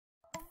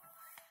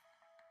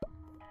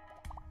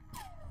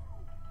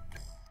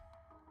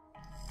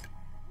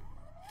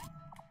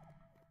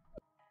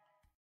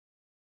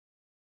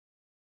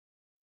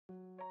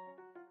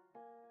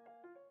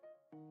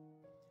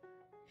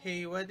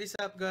Hey, what is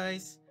up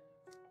guys?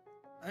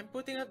 I'm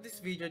putting up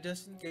this video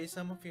just in case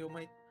some of you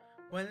might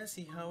wanna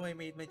see how I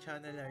made my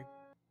channel art.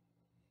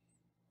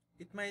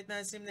 It might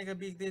not seem like a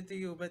big deal to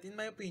you, but in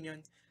my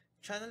opinion,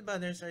 channel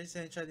banners are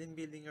essential in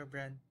building your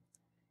brand.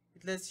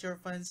 It lets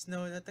your fans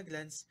know at a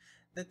glance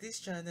that this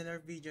channel or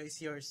video is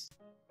yours.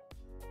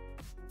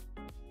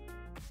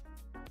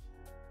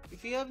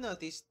 If you have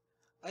noticed,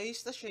 I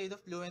used a shade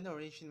of blue and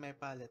orange in my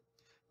palette.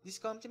 These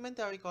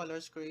complementary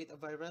colors create a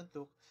vibrant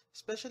look,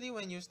 especially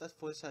when used at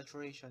full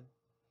saturation.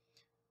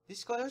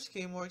 This color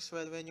scheme works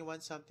well when you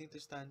want something to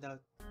stand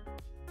out.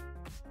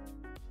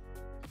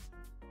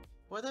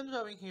 What I'm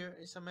drawing here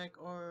is a mech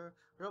or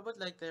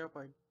robot-like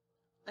leopard.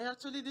 I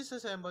actually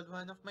disassembled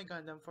one of my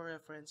Gundam for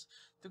reference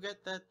to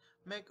get that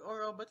mech or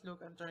robot look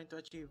I'm trying to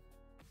achieve.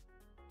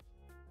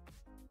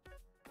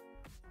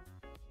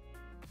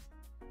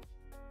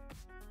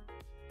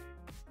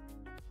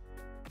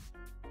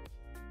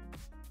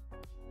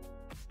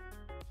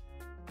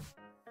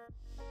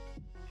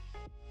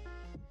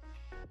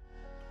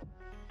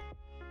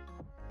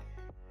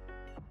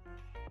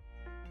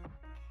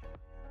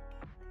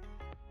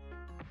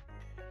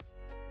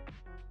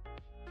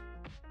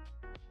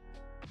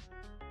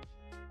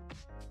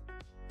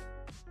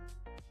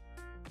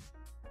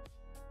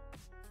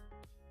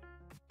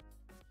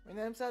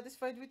 When I'm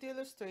satisfied with the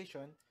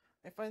illustration,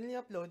 I finally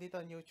upload it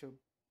on YouTube.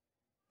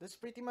 That's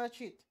pretty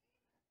much it.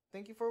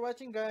 Thank you for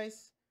watching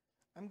guys!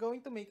 I'm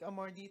going to make a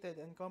more detailed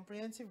and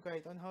comprehensive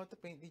guide on how to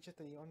paint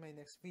digitally on my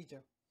next video.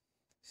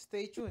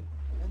 Stay tuned,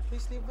 and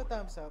please leave a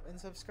thumbs up and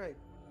subscribe.